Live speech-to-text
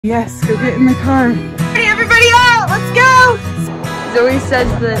Yes, go get in the car. Hey, everybody out! Let's go! Zoe says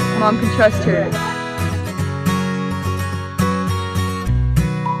that Mom can trust her.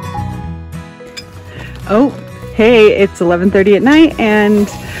 Oh, hey, it's 11:30 at night and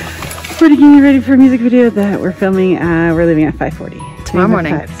we're getting ready for a music video that we're filming. We're leaving at 5:40. Tomorrow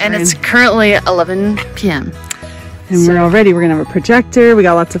morning. And it's currently 11 p.m. And we're all ready. We're gonna have a projector. We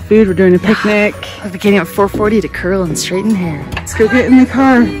got lots of food. We're doing a picnic. I'll be getting up 4:40 to curl and straighten hair. Let's go get in the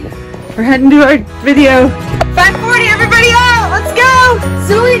car. We're heading to our video. 5:40, everybody out! Let's go!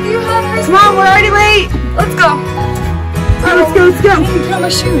 Zoe, do you have her? Come on, we're already late. Let's go. Let's go, let's go. I didn't put on my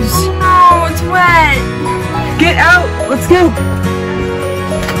shoes. Oh, it's wet. Get out. Let's go.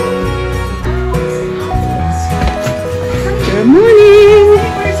 Good morning.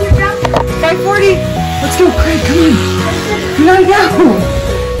 5:40. Let's go, Craig, come on. We gotta go.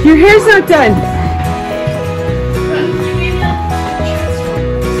 Your hair's not done.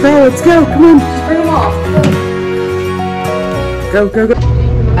 So let's go, come on. Just bring them all. Go, go, go.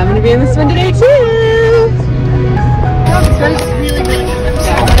 I'm gonna be in this one today too.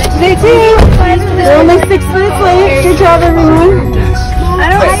 Today too. We're only 6 minutes late. Good job, everyone. I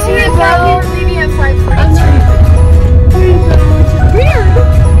don't see it, but we're leaving at 5:40. Weird.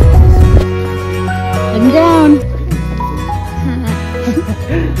 Heading down.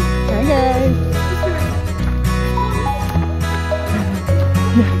 Hi guys.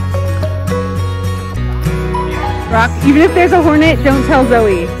 Rock, even if there's a hornet, don't tell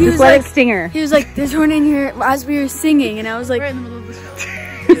Zoe. Just let it sting her. He was like, there's hornet in here as we were singing, and I was like, right in the middle of this.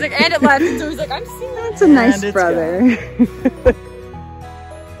 He's like, and it left, and so he's like, I'm singing. That's a nice brother.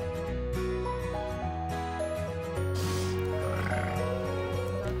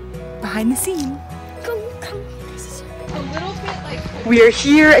 Behind the scene. We are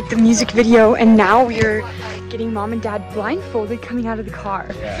here at the music video, and now we are getting Mom and Dad blindfolded coming out of the car.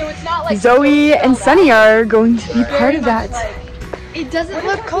 So it's not like Zoe and Sunny are going to be part of that. it doesn't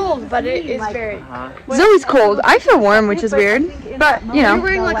look cold, but it is very. Zoe's cold. I feel warm, which is weird, but you know. You're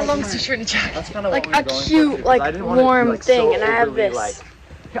wearing like a long t-shirt and a jacket, like a cute, like warm thing, and I have this.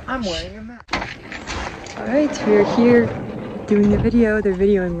 I'm wearing a mask. Alright, so we're here doing the video. They're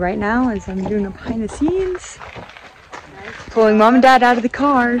videoing right now as I'm doing a behind the scenes. Pulling Mom and Dad out of the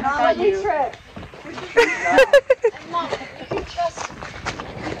car.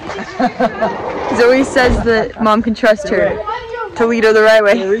 Zoe says that Mom can trust her to lead her the right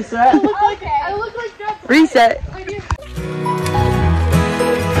way. Reset. I look like that. Reset.